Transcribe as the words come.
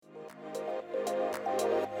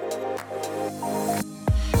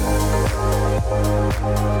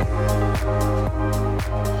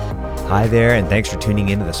Hi there, and thanks for tuning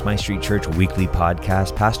in to the Smythe Street Church Weekly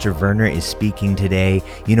Podcast. Pastor Werner is speaking today.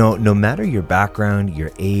 You know, no matter your background,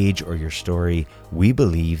 your age, or your story, we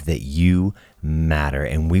believe that you matter,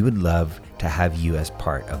 and we would love to have you as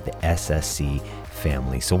part of the SSC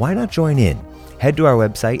family. So why not join in? Head to our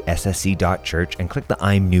website, ssc.church, and click the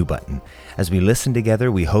I'm New button. As we listen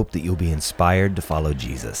together, we hope that you'll be inspired to follow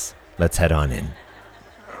Jesus. Let's head on in.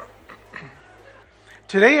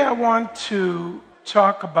 Today I want to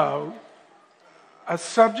talk about a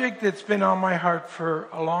subject that's been on my heart for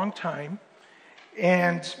a long time,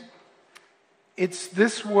 and it's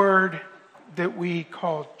this word that we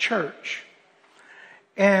call church.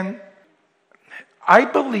 And I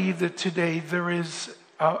believe that today there is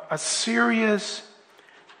a serious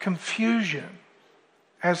confusion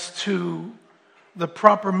as to the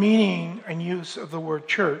proper meaning and use of the word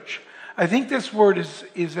church. I think this word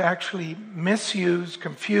is actually misused,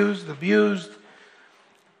 confused, abused,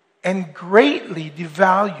 and greatly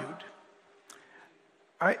devalued.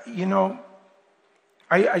 I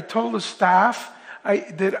told the staff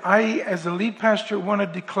that I, as a lead pastor, want to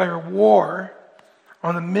declare war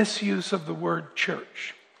on the misuse of the word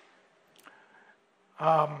church.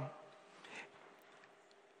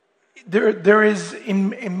 There is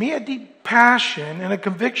in me a deep passion and a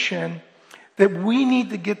conviction that we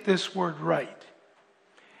need to get this word right.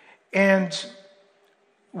 And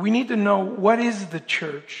we need to know what is the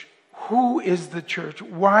church, who is the church,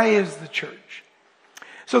 why is the church.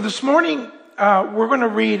 So this morning, we're going to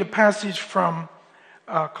read a passage from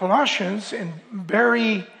Colossians, and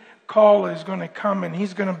Barry Call is going to come, and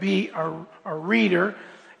he's going to be our reader.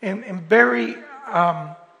 And Barry,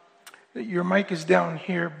 your mic is down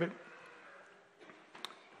here, but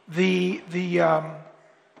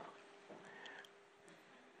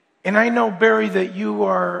and I know, Barry, that you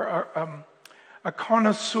are a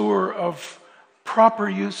connoisseur of proper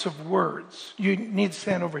use of words. You need to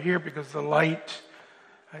stand over here because the light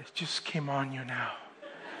just came on you now.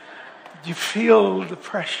 Do you feel the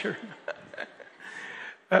pressure?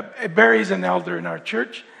 Barry's an elder in our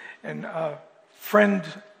church and a friend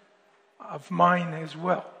of mine as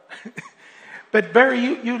well. But Barry,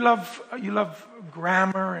 you love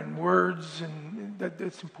grammar and words, and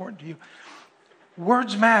that's important to you.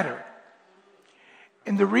 Words matter.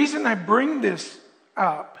 And the reason I bring this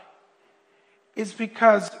up is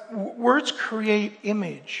because words create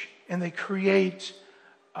image, and they create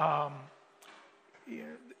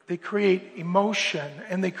emotion,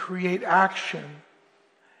 and they create action.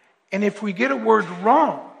 And if we get a word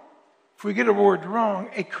wrong,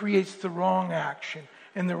 it creates the wrong action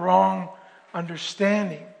and the wrong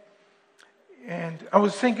understanding. And I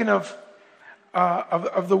was thinking of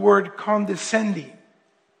the word condescending.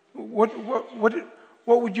 What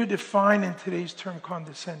would you define in today's term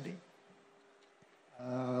condescending?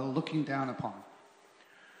 Looking down upon.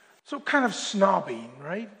 So kind of snobbing,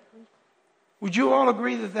 right? Would you all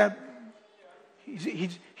agree that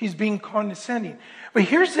he's being condescending? But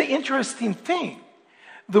here's the interesting thing.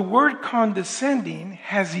 The word condescending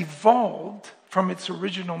has evolved from its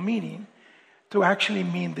original meaning to actually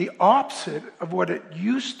mean the opposite of what it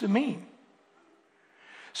used to mean.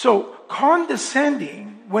 So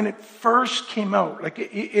condescending, when it first came out, like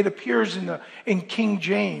it appears in King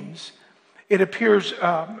James, it appears,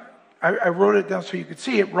 I wrote it down so you could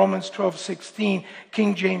see it, Romans 12:16,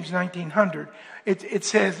 King James 1900. It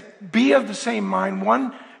says, be of the same mind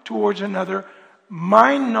one towards another,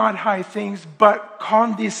 mind not high things, but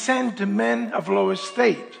condescend to men of low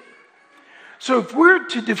estate. So if we're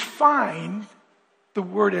to define the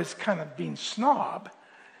word as kind of being snob,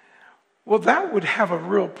 well, that would have a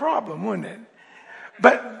real problem, wouldn't it?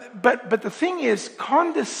 But the thing is,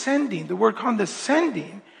 condescending, the word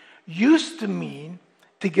condescending used to mean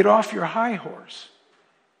to get off your high horse.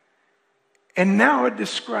 And now it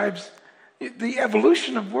describes, the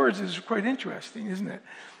evolution of words is quite interesting, isn't it?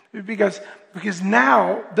 Because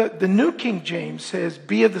now the New King James says,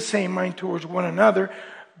 be of the same mind towards one another.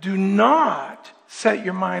 Do not set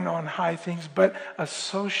your mind on high things, but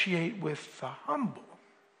associate with the humble.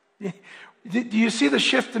 Do you see the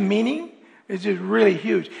shift in meaning? It's just really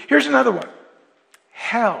huge. Here's another one.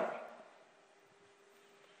 Hell.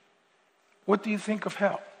 What do you think of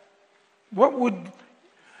hell? What would...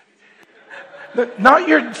 Not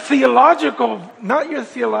your theological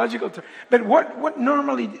term, but what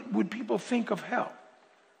normally would people think of hell?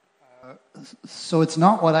 So it's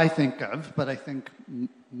not what I think of, but I think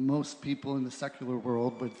most people in the secular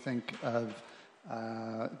world would think of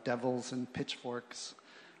devils and pitchforks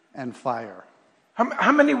and fire.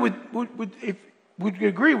 How many would you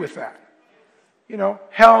agree with that? You know,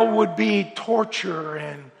 hell would be torture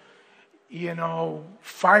and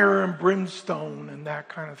fire and brimstone and that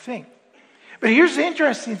kind of thing. But here's the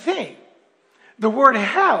interesting thing. The word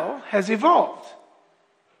hell has evolved.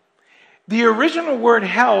 The original word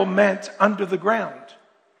hell meant under the ground.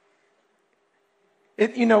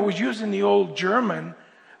 It, was used in the old German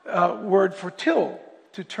word for till,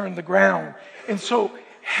 to turn the ground. And so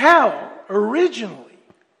hell originally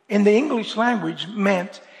in the English language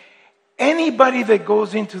meant anybody that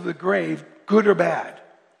goes into the grave, good or bad.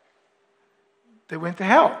 They went to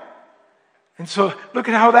hell. And so look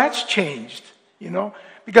at how that's changed,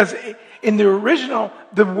 Because in the original,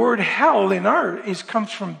 the word hell in art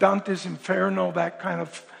comes from Dante's Inferno, that kind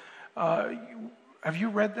of... have you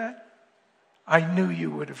read that? I knew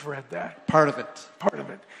you would have read that. Part of it. Part of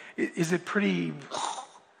it. Is it pretty...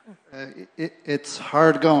 It's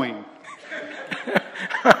hard going.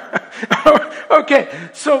 Okay,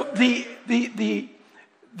 so the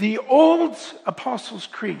old Apostles'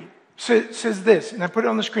 Creed says this, and I put it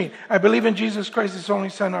on the screen. I believe in Jesus Christ, His only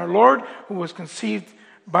Son, our Lord, who was conceived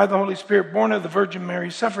by the Holy Spirit, born of the Virgin Mary,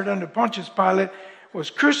 suffered under Pontius Pilate, was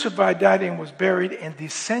crucified, died, and was buried, and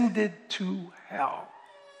descended to hell.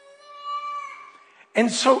 And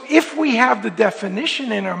so if we have the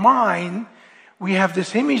definition in our mind, we have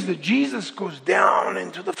this image that Jesus goes down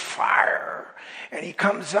into the fire, and He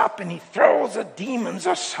comes up and He throws the demons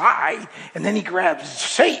aside, and then He grabs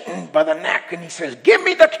Satan by the neck and He says, "Give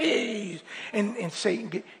me the keys." And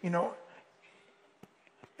Satan,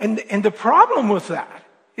 And the problem with that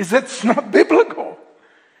is that's not biblical.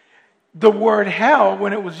 The word hell,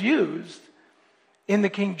 when it was used in the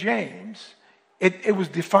King James, it was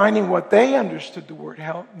defining what they understood the word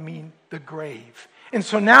hell mean, the grave. And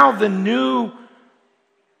so now the new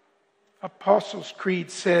Apostles'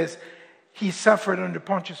 Creed says He suffered under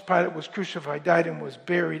Pontius Pilate, was crucified, died, and was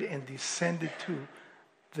buried, and descended to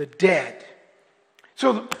the dead.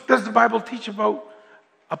 So does the Bible teach about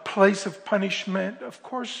a place of punishment? Of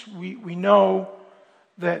course, we know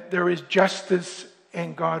that there is justice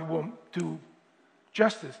and God will do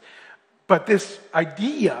justice. But this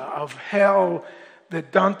idea of hell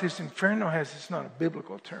that Dante's Inferno has is not a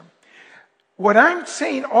biblical term. What I'm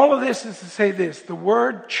saying, all of this is to say this. The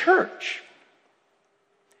word church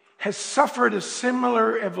has suffered a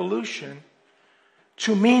similar evolution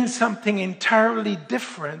to mean something entirely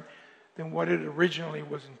different than what it originally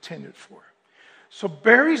was intended for. So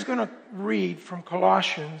Barry's going to read from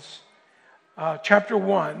Colossians chapter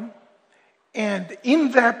 1. And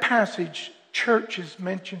in that passage, church is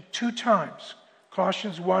mentioned 2 times.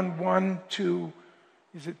 Colossians 1 to,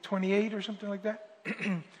 is it 28 or something like that?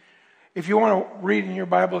 If you want to read in your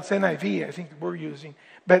Bible, it's NIV, I think we're using.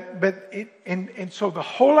 And so the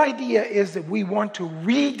whole idea is that we want to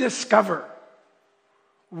rediscover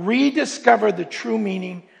the true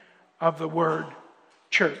meaning of the word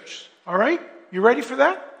church. All right? You ready for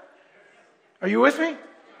that? Are you with me?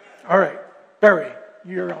 All right. Barry,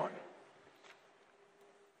 you're on.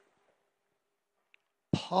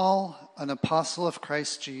 Paul, an apostle of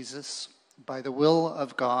Christ Jesus, by the will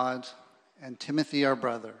of God, and Timothy, our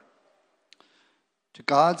brother, to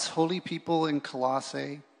God's holy people in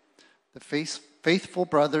Colossae, the faithful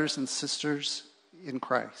brothers and sisters in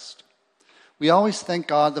Christ. We always thank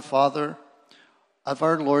God, the Father of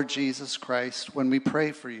our Lord Jesus Christ, when we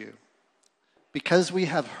pray for you, because we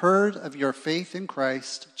have heard of your faith in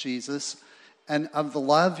Christ Jesus and of the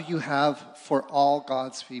love you have for all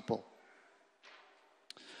God's people.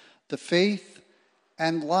 The faith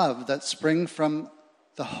and love that spring from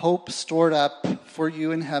the hope stored up for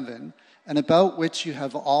you in heaven, and about which you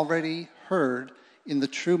have already heard in the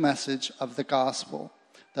true message of the gospel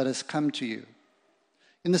that has come to you.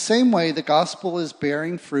 In the same way, the gospel is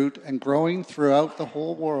bearing fruit and growing throughout the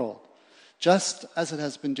whole world, just as it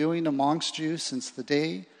has been doing amongst you since the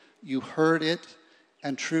day you heard it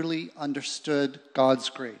and truly understood God's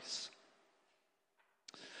grace.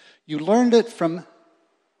 You learned it from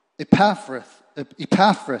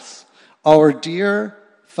Epaphras, our dear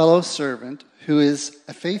fellow servant, who is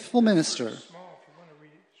a faithful minister. Small, if you want to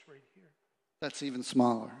read it, it's right here. That's even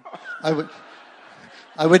smaller.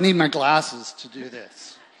 I would need my glasses to do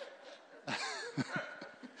this.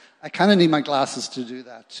 I kind of need my glasses to do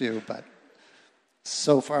that too, but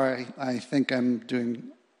so far I think I'm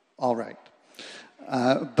doing all right.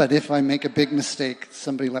 But if I make a big mistake,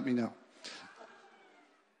 somebody let me know.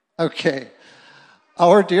 Okay.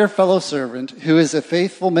 Our dear fellow servant, who is a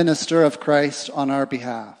faithful minister of Christ on our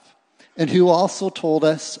behalf, and who also told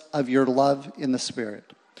us of your love in the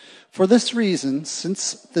Spirit. For this reason,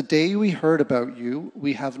 since the day we heard about you,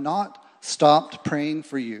 we have not stopped praying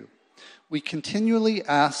for you. We continually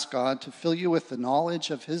ask God to fill you with the knowledge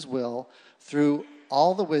of his will through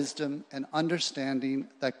all the wisdom and understanding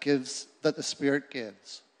that the Spirit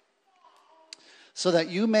gives, so that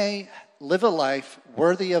you may live a life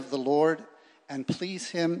worthy of the Lord and please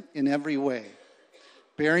him in every way,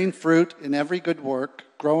 bearing fruit in every good work,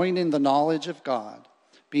 growing in the knowledge of God,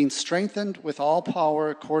 being strengthened with all power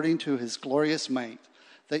according to his glorious might,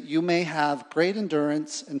 that you may have great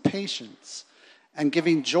endurance and patience, and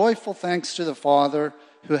giving joyful thanks to the Father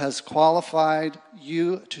who has qualified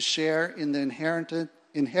you to share in the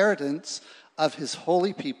inheritance of his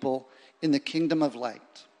holy people in the kingdom of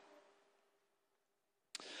light.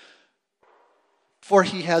 For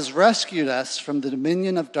he has rescued us from the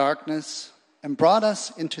dominion of darkness and brought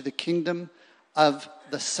us into the kingdom of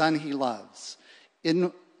the Son he loves,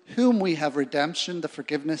 in whom we have redemption, the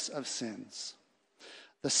forgiveness of sins.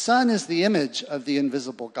 The Son is the image of the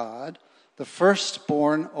invisible God, the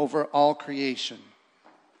firstborn over all creation.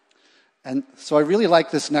 And so I really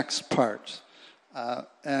like this next part.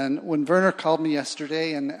 And when Werner called me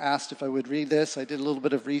yesterday and asked if I would read this, I did a little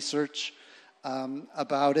bit of research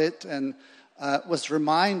about it and was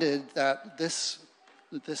reminded that this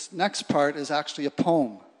next part is actually a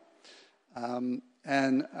poem.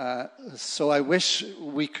 So I wish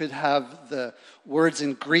we could have the words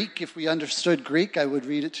in Greek. If we understood Greek, I would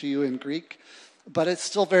read it to you in Greek. But it's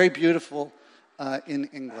still very beautiful in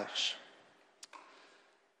English.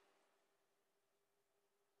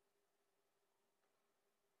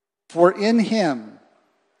 For in him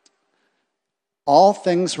all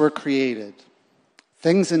things were created,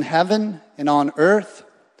 things in heaven and on earth,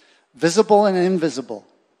 visible and invisible,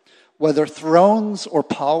 whether thrones or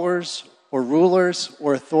powers or rulers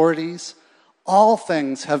or authorities, all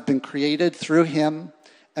things have been created through him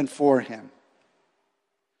and for him.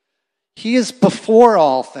 He is before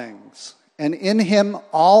all things, and in him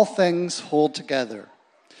all things hold together.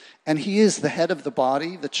 And he is the head of the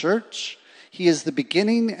body, the church. He is the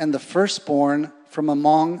beginning and the firstborn from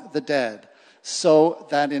among the dead, so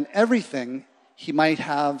that in everything he might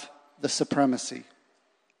have the supremacy.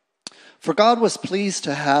 For God was pleased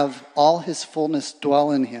to have all his fullness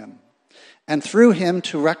dwell in him, and through him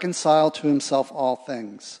to reconcile to himself all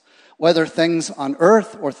things, whether things on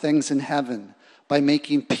earth or things in heaven, by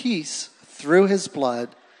making peace through his blood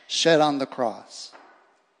shed on the cross.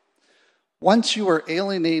 Once you were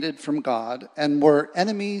alienated from God and were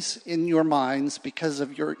enemies in your minds because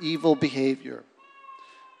of your evil behavior.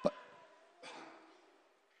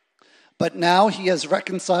 But now he has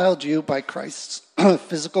reconciled you by Christ's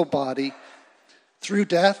physical body through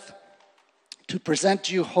death to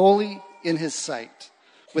present you holy in his sight,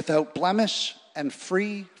 without blemish and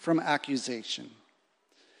free from accusation.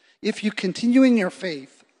 If you continue in your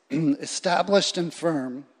faith, established and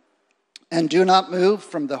firm, and do not move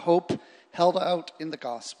from the hope held out in the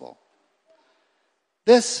gospel.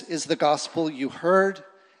 This is the gospel you heard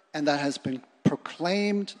and that has been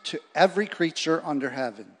proclaimed to every creature under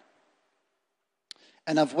heaven,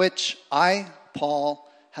 and of which I, Paul,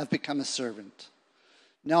 have become a servant.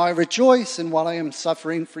 Now I rejoice in what I am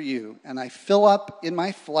suffering for you, and I fill up in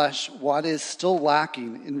my flesh what is still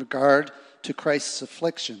lacking in regard to Christ's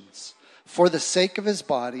afflictions, for the sake of his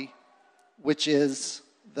body, which is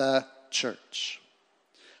the church.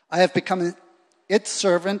 I have become its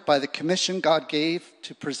servant by the commission God gave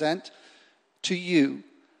to present to you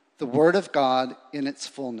the word of God in its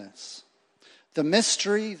fullness, the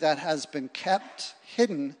mystery that has been kept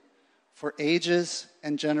hidden for ages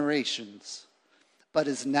and generations, but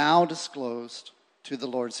is now disclosed to the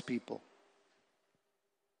Lord's people.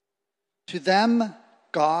 To them,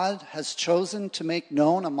 God has chosen to make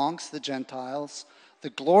known amongst the Gentiles the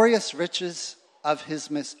glorious riches of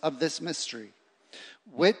this mystery,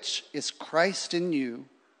 which is Christ in you,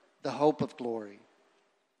 the hope of glory.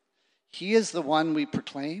 He is the one we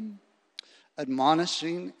proclaim,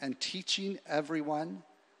 admonishing and teaching everyone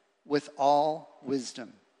with all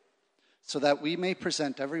wisdom, so that we may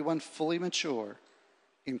present everyone fully mature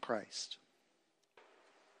in Christ.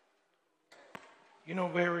 You know,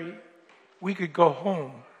 Barry, we could go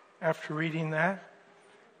home after reading that,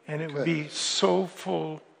 and it would be so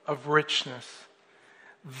full of richness.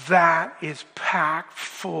 That is packed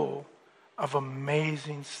full of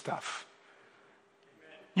amazing stuff.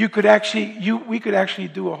 We could actually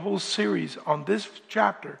do a whole series on this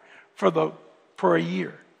chapter for a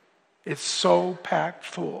year. It's so packed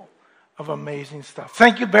full of amazing stuff.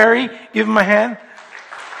 Thank you, Barry. Give him a hand.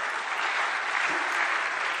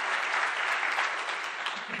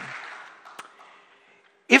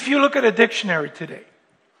 If you look at a dictionary today,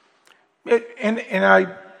 and I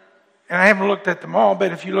haven't looked at them all,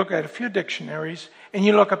 but if you look at a few dictionaries and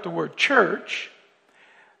you look up the word church,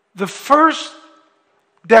 the first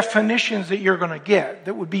definitions that you're going to get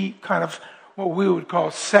that would be kind of what we would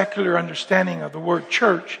call secular understanding of the word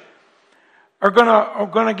church are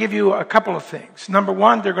going to give you a couple of things. Number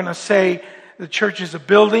one, they're going to say the church is a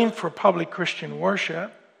building for public Christian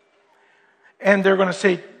worship. And they're going to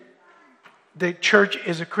say the church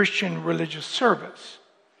is a Christian religious service.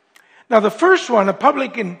 Now, the first one, a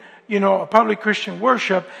public Christian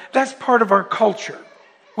worship, that's part of our culture.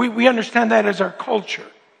 We understand that as our culture.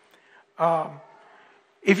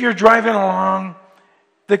 If you're driving along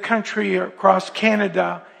the country or across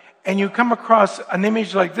Canada and you come across an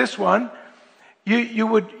image like this one, you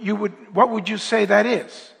would what would you say that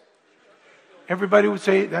is? Everybody would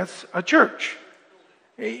say that's a church.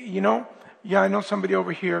 Yeah, I know somebody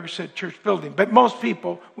over here said church building, but most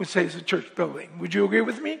people would say it's a church building. Would you agree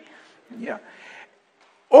with me? Yeah.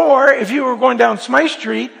 Or if you were going down Smythe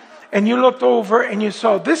Street and you looked over and you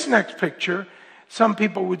saw this next picture, some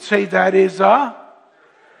people would say that is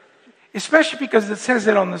especially because it says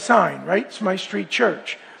it on the sign, right? Smythe Street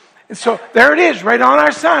Church. And so there it is, right on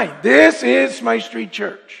our sign. This is Smythe Street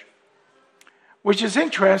Church. Which is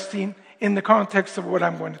interesting in the context of what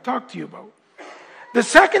I'm going to talk to you about. The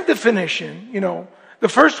second definition, the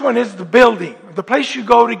first one is the building, the place you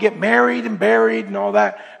go to get married and buried and all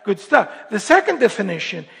that good stuff. The second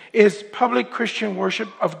definition is public Christian worship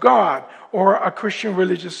of God or a Christian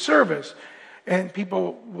religious service. And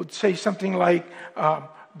people would say something like,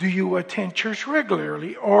 do you attend church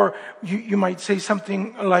regularly? Or you might say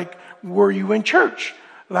something like, were you in church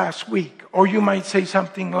last week? Or you might say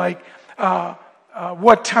something like,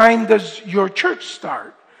 what time does your church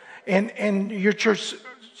start? And your church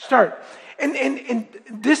start. And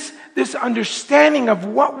this understanding of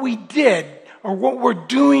what we did or what we're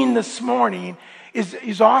doing this morning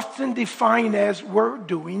is often defined as we're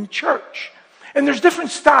doing church. And there's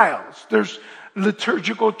different styles. There's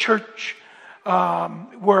liturgical church,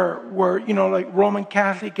 where like Roman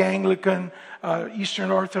Catholic, Anglican,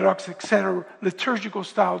 Eastern Orthodox, etc., liturgical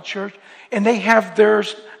style church, and they have their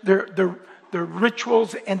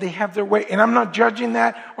rituals and they have their way. And I'm not judging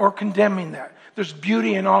that or condemning that. There's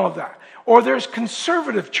beauty in all of that. Or there's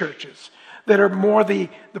conservative churches that are more the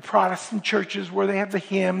Protestant churches where they have the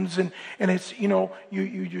hymns and it's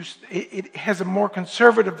it has a more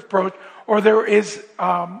conservative approach. Or there is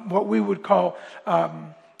what we would call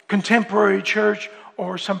contemporary church,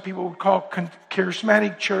 or some people would call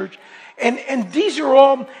charismatic church. And these are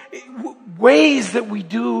all ways that we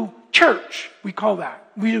do church. We call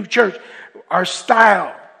that. We do church. Our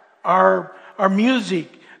style, our music,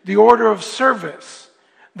 the order of service,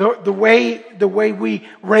 the way we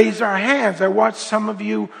raise our hands. I watched some of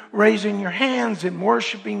you raising your hands and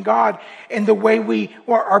worshiping God, and the way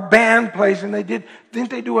our band plays, and didn't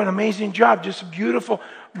they do an amazing job? Just a beautiful,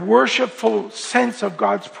 worshipful sense of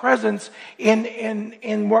God's presence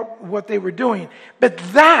in what they were doing. But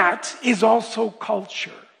that is also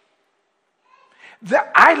culture.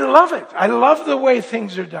 I love it. I love the way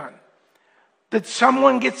things are done. That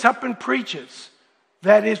someone gets up and preaches.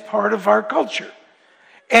 That is part of our culture.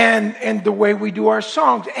 And the way we do our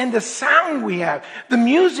songs. And the sound we have. The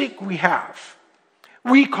music we have.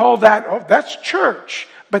 We call that, that's church.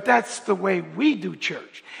 But that's the way we do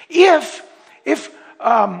church. If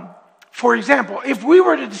for example, if we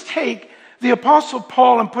were to take the Apostle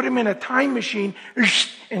Paul and put him in a time machine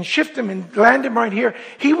and shift him and land him right here,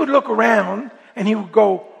 he would look around and he would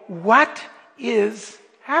go, what is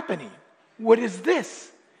happening? What is this?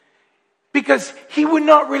 Because he would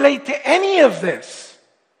not relate to any of this.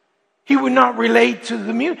 He would not relate to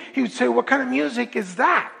the music. He would say, what kind of music is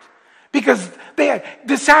that? Because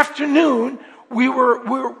this afternoon,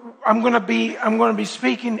 I'm going to be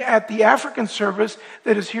speaking at the African service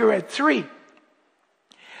that is here at 3.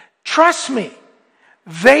 Trust me,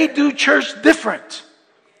 they do church different.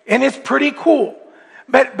 And it's pretty cool.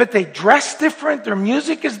 But they dress different, their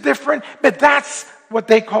music is different, but that's what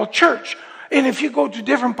they call church. And if you go to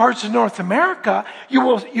different parts of North America, you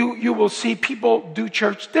will see people do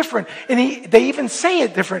church different. And they even say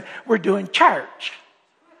it different. We're doing church.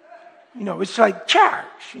 It's like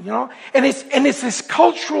church, And it's this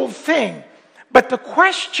cultural thing. But the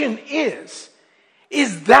question is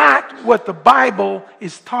that what the Bible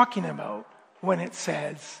is talking about when it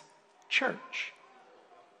says church?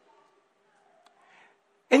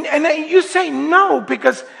 And you say no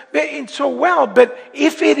because it's so well, but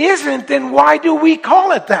if it isn't, then why do we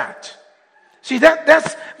call it that? See,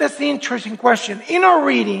 that's the interesting question. In our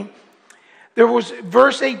reading, there was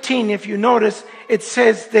verse 18, if you notice, it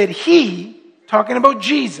says that he, talking about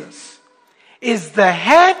Jesus, is the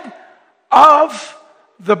head of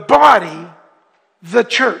the body, the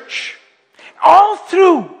church. All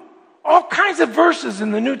through all kinds of verses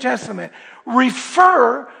in the New Testament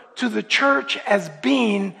refer to the church as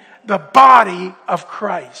being the body of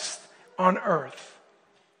Christ on earth.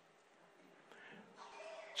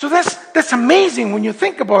 So that's amazing when you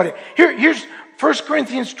think about it. Here's 1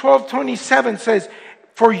 Corinthians 12:27 says,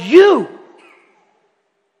 "For you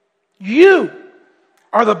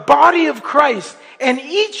are the body of Christ, and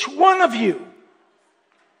each one of you."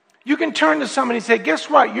 You can turn to somebody and say, guess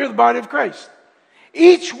what? You're the body of Christ.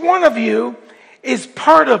 Each one of you is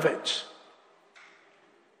part of it.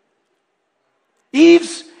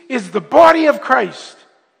 Eves is the body of Christ.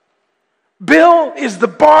 Bill is the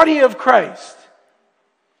body of Christ.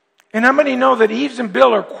 And how many know that Eves and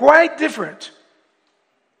Bill are quite different?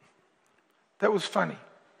 That was funny.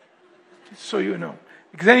 Just so you know.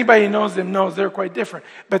 Because anybody who knows them knows they're quite different.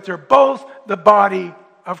 But they're both the body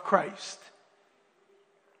of Christ.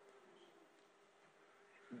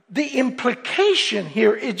 The implication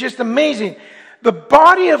here is just amazing. The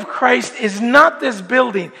body of Christ is not this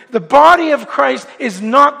building. The body of Christ is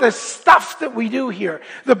not the stuff that we do here.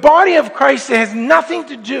 The body of Christ has nothing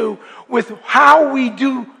to do with how we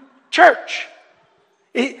do church.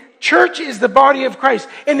 Church is the body of Christ.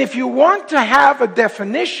 And if you want to have a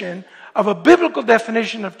definition of a biblical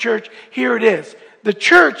definition of church, here it is. The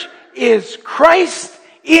church is Christ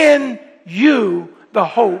in you, the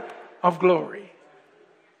hope of glory.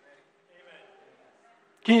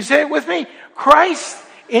 Can you say it with me? Christ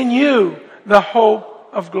in you, the hope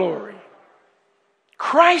of glory.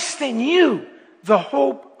 Christ in you, the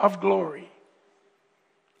hope of glory.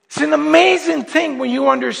 It's an amazing thing when you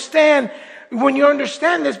understand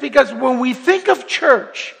this, because when we think of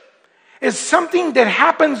church as something that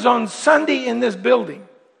happens on Sunday in this building,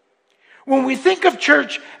 when we think of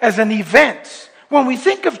church as an event, when we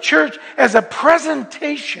think of church as a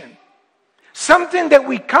presentation, something that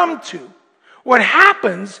we come to, what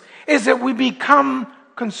happens is that we become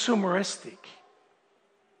consumeristic.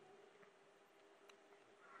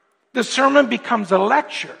 The sermon becomes a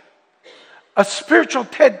lecture, a spiritual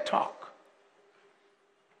TED Talk.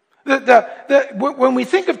 When we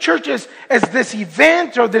think of church as this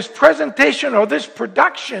event or this presentation or this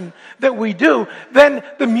production that we do, then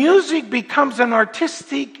the music becomes an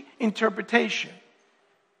artistic interpretation.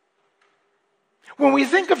 When we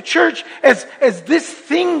think of church as this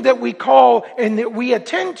thing that we call and that we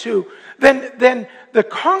attend to, then the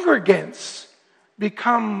congregants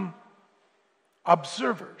become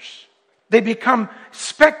observers. They become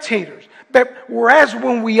spectators. But whereas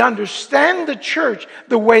when we understand the church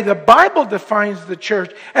the way the Bible defines the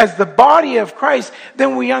church as the body of Christ,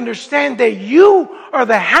 then we understand that you are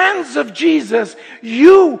the hands of Jesus,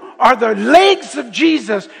 you are the legs of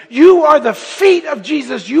Jesus, you are the feet of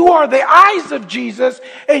Jesus, you are the eyes of Jesus,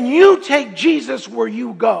 and you take Jesus where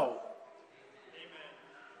you go.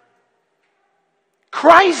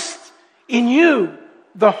 Christ in you,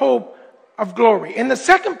 the hope of glory. In the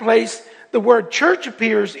second place, the word church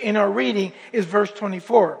appears in our reading is verse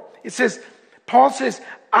 24. It says, Paul says,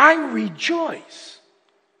 I rejoice.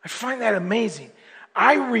 I find that amazing.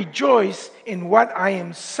 I rejoice in what I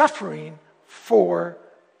am suffering for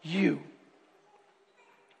you.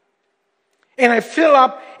 And I fill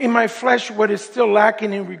up in my flesh what is still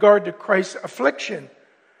lacking in regard to Christ's affliction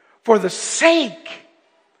for the sake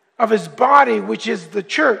of his body, which is the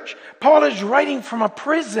church. Paul is writing from a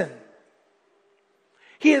prison.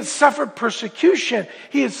 He has suffered persecution.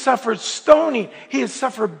 He has suffered stoning. He has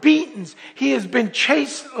suffered beatings. He has been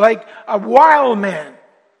chased like a wild man.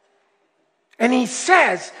 And he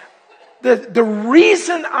says, the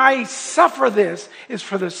reason I suffer this is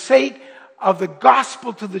for the sake of the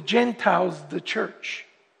gospel to the Gentiles, the church.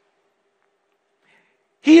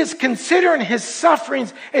 He is considering his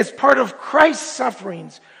sufferings as part of Christ's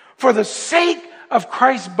sufferings for the sake of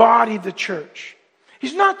Christ's body, the church.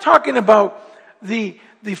 He's not talking about the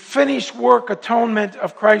finished work, atonement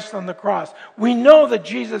of Christ on the cross. We know that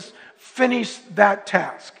Jesus finished that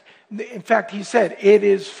task. In fact, he said, it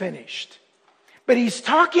is finished. But he's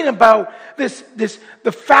talking about the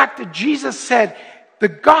fact that Jesus said, the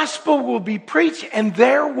gospel will be preached and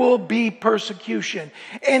there will be persecution.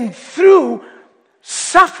 And through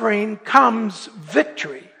suffering comes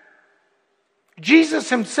victory. Jesus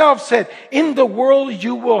himself said, in the world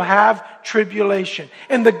you will have tribulation.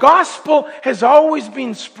 And the gospel has always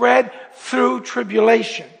been spread through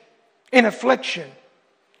tribulation and affliction.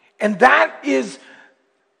 And that is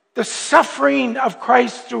the suffering of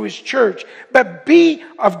Christ through his church. But be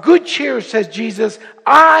of good cheer, says Jesus,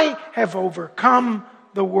 I have overcome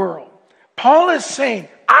the world. Paul is saying,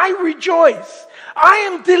 I rejoice. I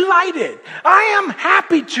am delighted. I am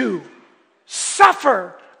happy to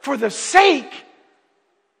suffer for the sake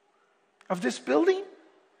of this building?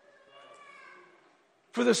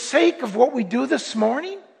 For the sake of what we do this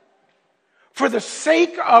morning? For the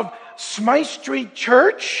sake of Smythe Street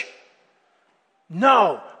Church?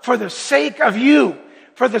 No, for the sake of you.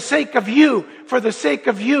 For the sake of you. For the sake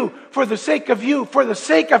of you. For the sake of you. For the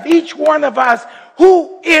sake of each one of us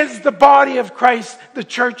who is the body of Christ, the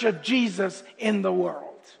church of Jesus in the world.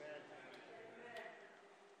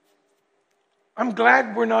 I'm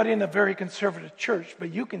glad we're not in a very conservative church,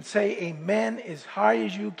 but you can say amen as high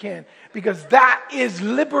as you can, because that is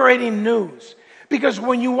liberating news. Because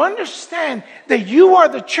when you understand that you are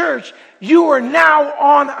the church, you are now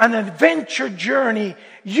on an adventure journey.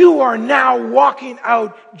 You are now walking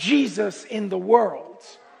out Jesus in the world.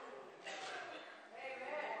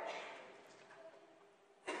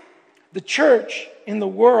 The church in the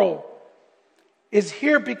world is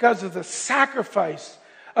here because of the sacrifice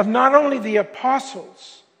of not only the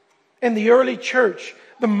apostles and the early church,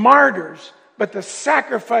 the martyrs, but the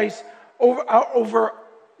sacrifice over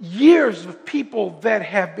years of people that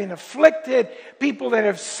have been afflicted, people that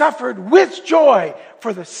have suffered with joy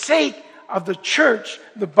for the sake of the church,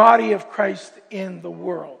 the body of Christ in the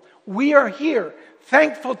world. We are here,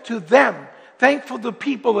 thankful to them, thankful to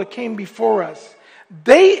people that came before us.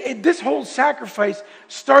 This whole sacrifice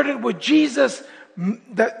started with Jesus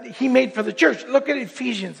that he made for the church. Look at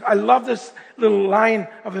Ephesians. I love this little line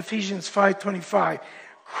of Ephesians 5:25.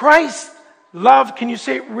 Christ loved, can you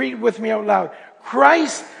say it, read with me out loud.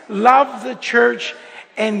 Christ loved the church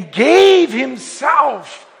and gave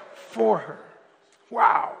himself for her.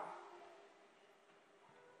 Wow.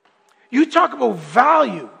 You talk about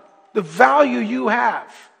value, the value you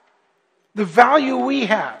have, the value we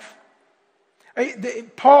have.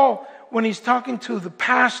 Paul, when he's talking to the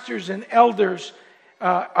pastors and elders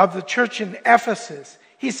of the church in Ephesus,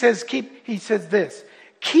 he says this,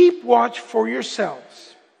 keep watch for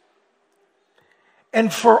yourselves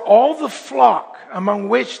and for all the flock among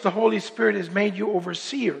which the Holy Spirit has made you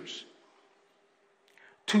overseers,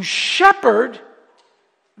 to shepherd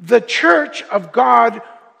the church of God,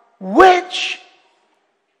 which,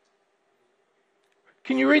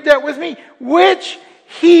 can you read that with me? Which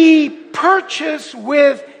he purchased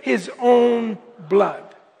with his own blood.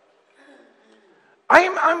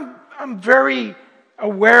 I'm very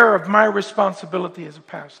aware of my responsibility as a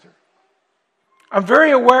pastor. I'm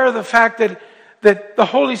very aware of the fact that the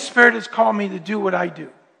Holy Spirit has called me to do what I do.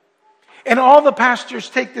 And all the pastors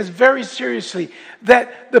take this very seriously,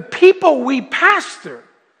 that the people we pastor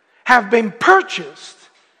have been purchased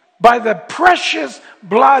by the precious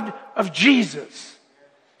blood of Jesus.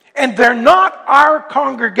 And they're not our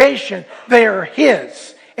congregation, they are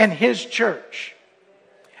his and his church.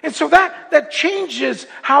 And so that changes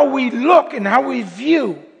how we look and how we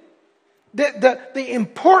view the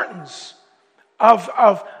importance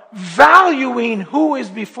of valuing who is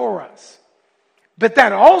before us. But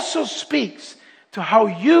that also speaks to how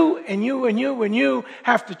you and you and you and you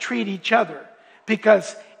have to treat each other.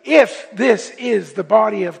 Because if this is the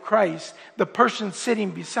body of Christ, the person sitting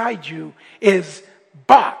beside you is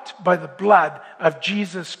bought by the blood of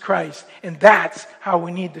Jesus Christ. And that's how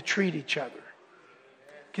we need to treat each other.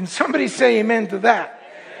 Can somebody say amen to that?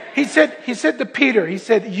 He said to Peter, he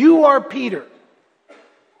said, you are Peter.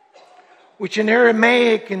 Which in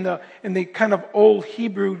Aramaic, in the kind of old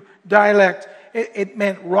Hebrew dialect, it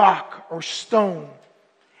meant rock or stone.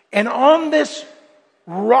 And on this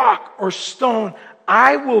rock or stone,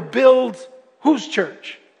 I will build whose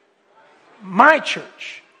church? My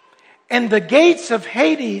church. And the gates of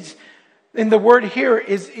Hades, and the word here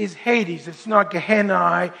is Hades. It's not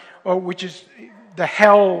Gehenna, or which is the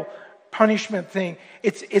hell punishment thing.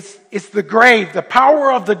 It's the grave. The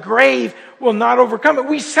power of the grave will not overcome it.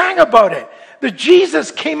 We sang about it. That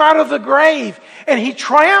Jesus came out of the grave and he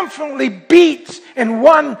triumphantly beats and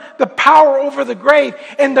won the power over the grave.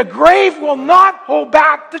 And the grave will not hold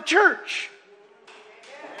back the church.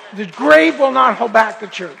 The grave will not hold back the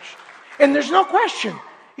church. And there's no question.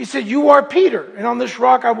 He said, you are Peter, and on this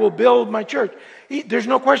rock I will build my church. There's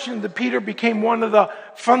no question that Peter became one of the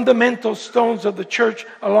fundamental stones of the church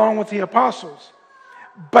along with the apostles.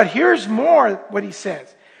 But here's more what he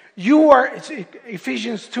says. You are, it's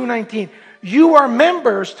Ephesians 2:19, you are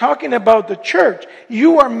members, talking about the church,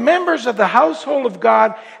 you are members of the household of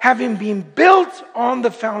God, having been built on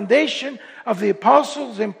the foundation of the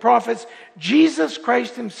apostles and prophets, Jesus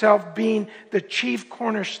Christ himself being the chief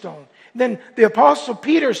cornerstone. Then the apostle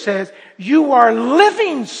Peter says, you are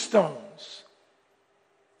living stones.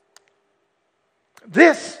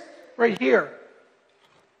 This right here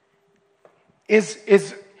is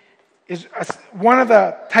one of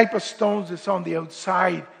the type of stones that's on the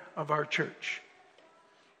outside of our church.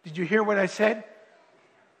 Did you hear what I said?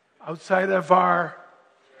 Outside of our...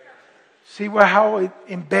 See how it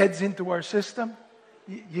embeds into our system?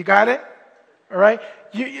 You got it? All right?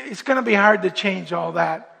 It's going to be hard to change all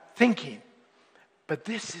that thinking. But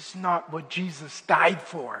this is not what Jesus died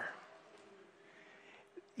for.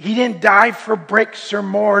 He didn't die for bricks or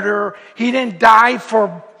mortar. He didn't die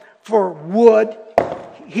for wood.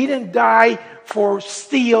 He didn't die for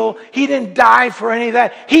steel. He didn't die for any of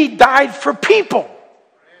that. He died for people.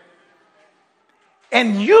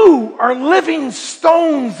 And you are living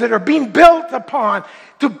stones that are being built upon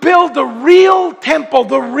to build the real temple,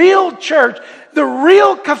 the real church, the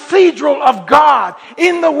real cathedral of God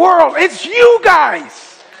in the world. It's you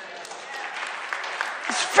guys.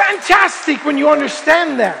 It's fantastic when you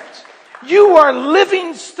understand that. You are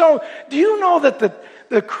living stones. Do you know that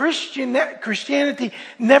the Christianity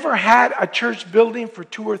never had a church building for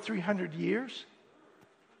 200 or 300 years?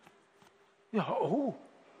 Oh,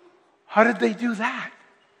 how did they do that?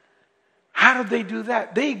 How did they do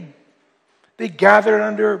that? They gathered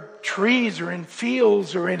under trees or in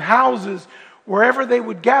fields or in houses, wherever they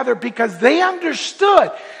would gather, because they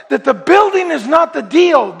understood that the building is not the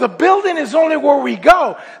deal. The building is only where we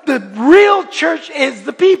go. The real church is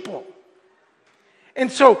the people.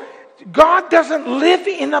 And so God doesn't live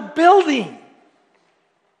in a building.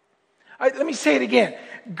 Let me say it again.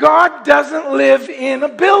 God doesn't live in a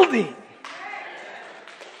building.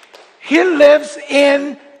 He lives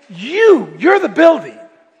in you. You're the building.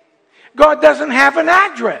 God doesn't have an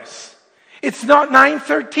address. It's not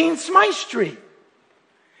 913 Smythe Street.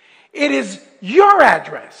 It is your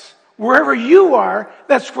address. Wherever you are,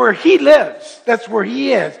 that's where He lives. That's where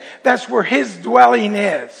He is. That's where His dwelling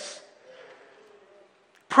is.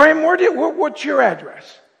 Prem, what's your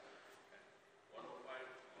address?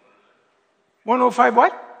 105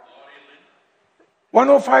 what?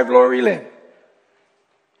 105 Laurie Lynn.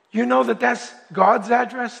 You know that's God's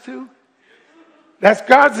address too? That's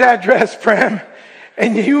God's address, Prem.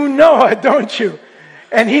 And you know it, don't you?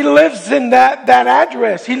 And He lives in that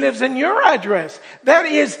address. He lives in your address. That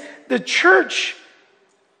is, the church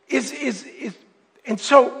is. And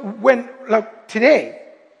so today,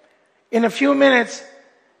 in a few minutes,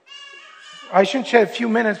 I shouldn't say a few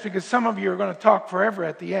minutes because some of you are going to talk forever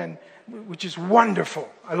at the end, which is wonderful.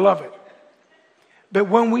 I love it. But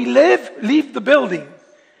when we leave the building,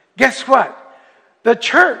 guess what? The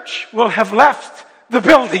church will have left the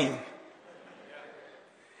building.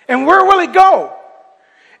 And where will it go?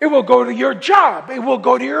 It will go to your job. It will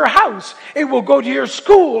go to your house. It will go to your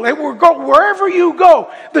school. It will go wherever you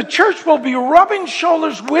go. The church will be rubbing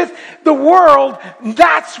shoulders with the world.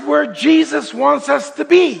 That's where Jesus wants us to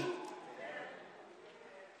be.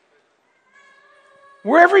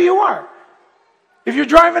 Wherever you are. If you're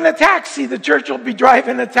driving a taxi, the church will be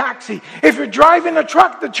driving a taxi. If you're driving a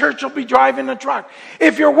truck, the church will be driving a truck.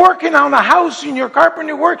 If you're working on a house in your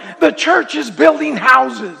carpentry work, the church is building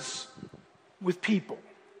houses with people.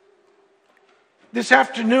 This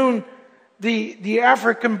afternoon, the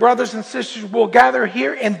African brothers and sisters will gather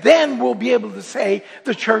here, and then we'll be able to say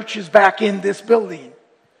the church is back in this building.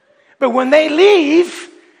 But when they leave,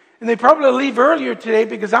 and they probably leave earlier today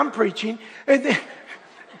because I'm preaching,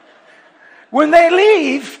 when they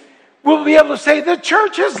leave, we'll be able to say the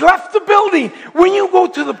church has left the building. When you go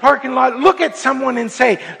to the parking lot, look at someone and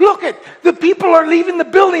say, look at, the people are leaving the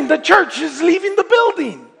building. The church is leaving the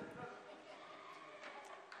building.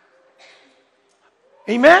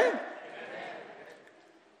 Amen?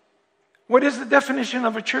 What is the definition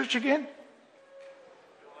of a church again?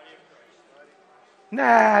 Nah,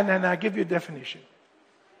 I'll give you a definition.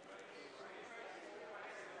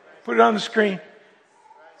 Put it on the screen.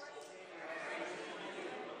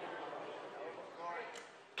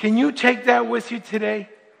 Can you take that with you today?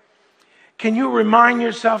 Can you remind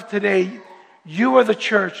yourself today, you are the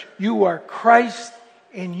church. You are Christ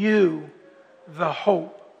in you, the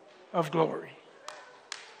hope of glory.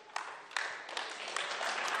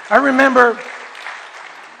 I remember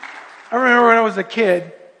when I was a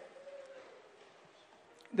kid,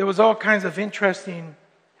 there was all kinds of interesting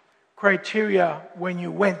criteria when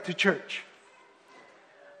you went to church.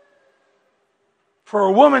 For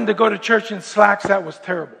a woman to go to church in slacks, that was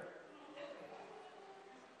terrible.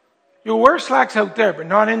 You wear slacks out there, but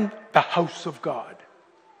not in the house of God.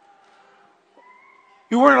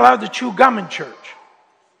 You weren't allowed to chew gum in church.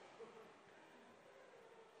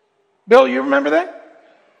 Bill, you remember that?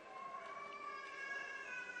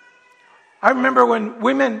 I remember when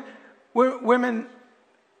women,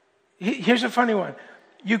 here's a funny one.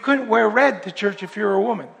 You couldn't wear red to church if you were a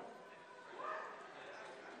woman.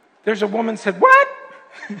 There's a woman said, what?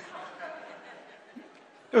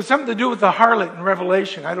 It was something to do with the harlot in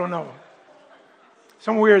Revelation. I don't know.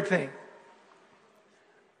 Some weird thing.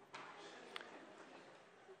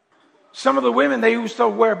 Some of the women, they used to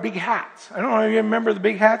wear big hats. I don't know if you remember the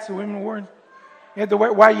big hats the women wore. You had to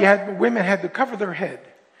wear, women had to cover their head.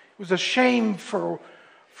 It was a shame for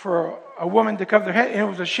a woman to cover their head, and it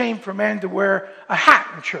was a shame for a man to wear a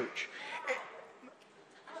hat in church.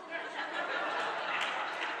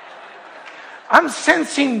 I'm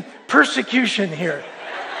sensing persecution here.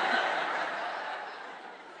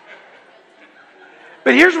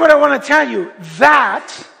 But here's what I want to tell you.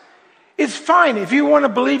 That is fine. If you want to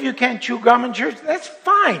believe you can't chew gum in church, that's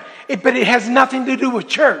fine. But it has nothing to do with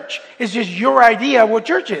church. It's just your idea of what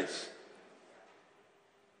church is.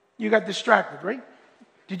 You got distracted, right?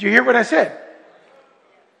 Did you hear what I said?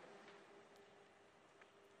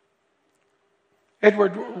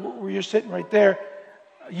 Edward, where you're sitting right there,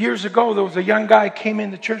 years ago there was a young guy came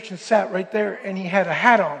into church and sat right there, and he had a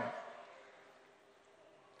hat on.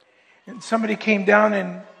 And somebody came down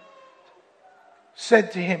and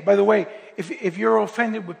said to him, by the way, if you're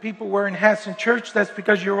offended with people wearing hats in church, that's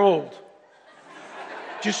because you're old.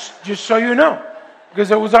 Just so you know. Because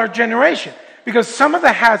it was our generation. Because some of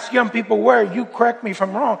the hats young people wear, you correct me if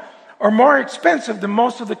I'm wrong, are more expensive than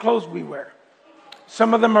most of the clothes we wear.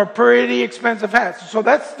 Some of them are pretty expensive hats. So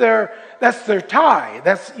that's their tie.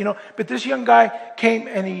 But this young guy came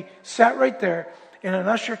and he sat right there, and an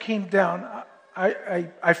usher came down.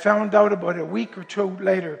 I found out about a week or two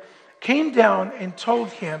later, came down and told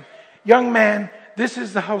him, young man, this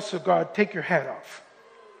is the house of God. Take your hat off.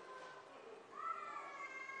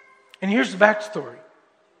 And here's the backstory.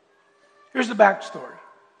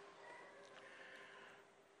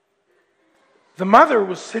 The mother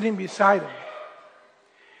was sitting beside him,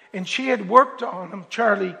 and she had worked on him.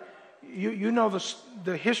 Charlie, you know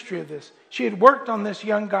the history of this. She had worked on this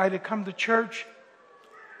young guy to come to church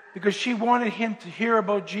because she wanted him to hear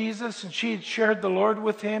about Jesus, and she had shared the Lord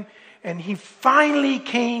with him, and he finally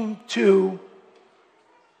came to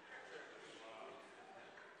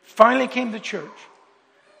church.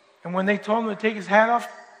 And when they told him to take his hat off,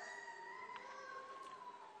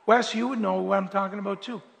 Wes, you would know what I'm talking about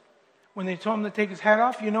too. When they told him to take his hat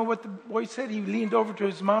off, you know what the boy said? He leaned over to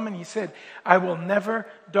his mom and he said, I will never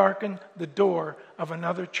darken the door of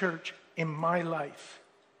another church in my life.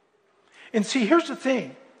 And see, here's the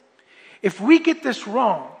thing. If we get this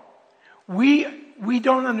wrong, we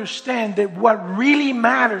don't understand that what really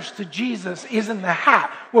matters to Jesus isn't the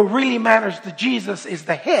hat. What really matters to Jesus is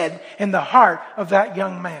the head and the heart of that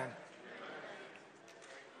young man.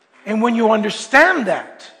 And when you understand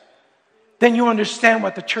that, then you understand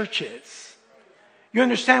what the church is. You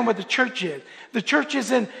understand what the church is. The church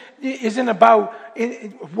isn't about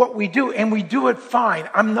what we do, and we do it fine.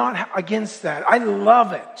 I'm not against that. I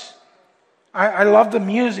love it. I love the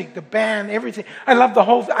music, the band, everything. I love the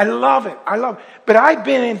whole thing. I love it. But I've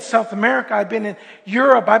been in South America. I've been in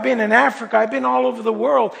Europe. I've been in Africa. I've been all over the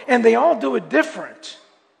world. And they all do it different.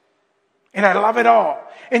 And I love it all.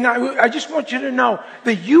 And I just want you to know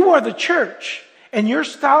that you are the church. And your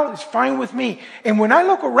style is fine with me. And when I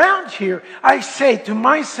look around here, I say to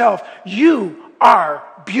myself, you are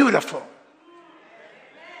beautiful.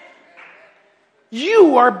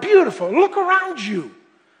 You are beautiful. Look around you.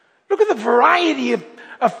 Look at the variety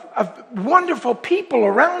of wonderful people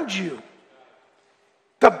around you.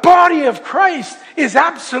 The body of Christ is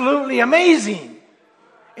absolutely amazing.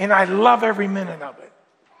 And I love every minute of it.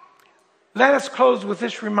 Let us close with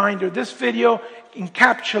this reminder. This video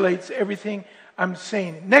encapsulates everything I'm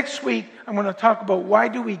saying. Next week, I'm going to talk about why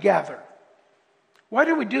do we gather? Why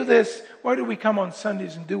do we do this? Why do we come on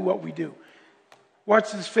Sundays and do what we do?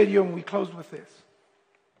 Watch this video and we close with this.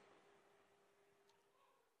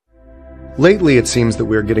 Lately, it seems that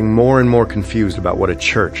we're getting more and more confused about what a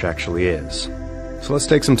church actually is. So let's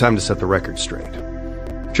take some time to set the record straight.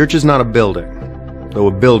 Church is not a building, though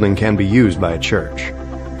a building can be used by a church.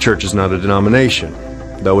 Church is not a denomination,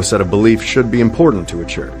 though a set of beliefs should be important to a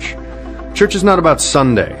church. Church is not about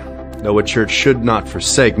Sunday, though a church should not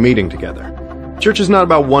forsake meeting together. Church is not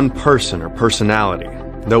about one person or personality,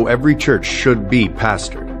 though every church should be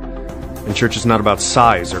pastored. And church is not about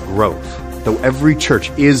size or growth, though every church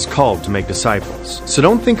is called to make disciples. So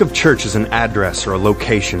don't think of church as an address or a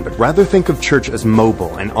location, but rather think of church as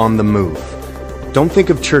mobile and on the move. Don't think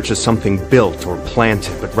of church as something built or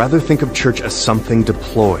planted, but rather think of church as something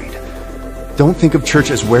deployed. Don't think of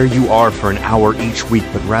church as where you are for an hour each week,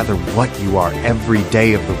 but rather what you are every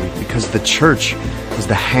day of the week, because the church is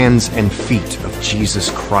the hands and feet of Jesus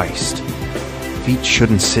Christ. Feet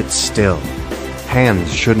shouldn't sit still.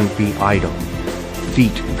 Hands shouldn't be idle.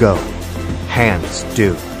 Feet go. Hands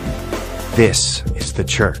do. This is the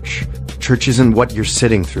church. Church isn't what you're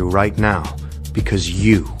sitting through right now, because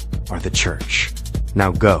you are the church.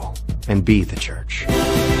 Now go and be the church.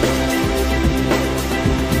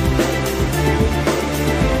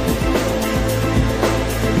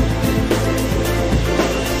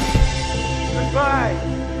 Goodbye.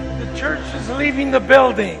 The church is leaving the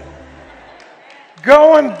building.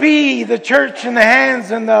 Go and be the church in the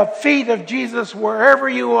hands and the feet of Jesus wherever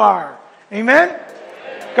you are. Amen?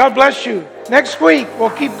 God bless you. Next week, we'll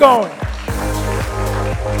keep going.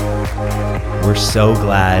 We're so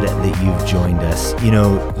glad that you've joined us. You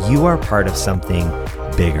know, you are part of something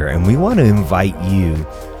bigger, and we want to invite you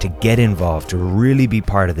to get involved, to really be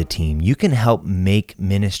part of the team. You can help make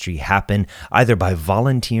ministry happen either by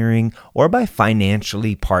volunteering or by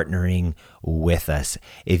financially partnering with us.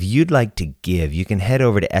 If you'd like to give, you can head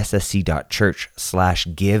over to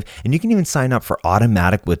ssc.church/give, and you can even sign up for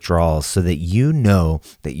automatic withdrawals so that you know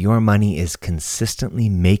that your money is consistently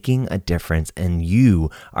making a difference and you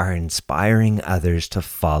are inspiring others to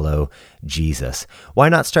follow Jesus. Why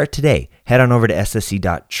not start today? Head on over to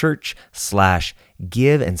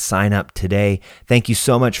ssc.church/give and sign up today. Thank you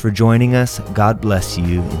so much for joining us. God bless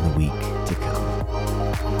you in the week to come.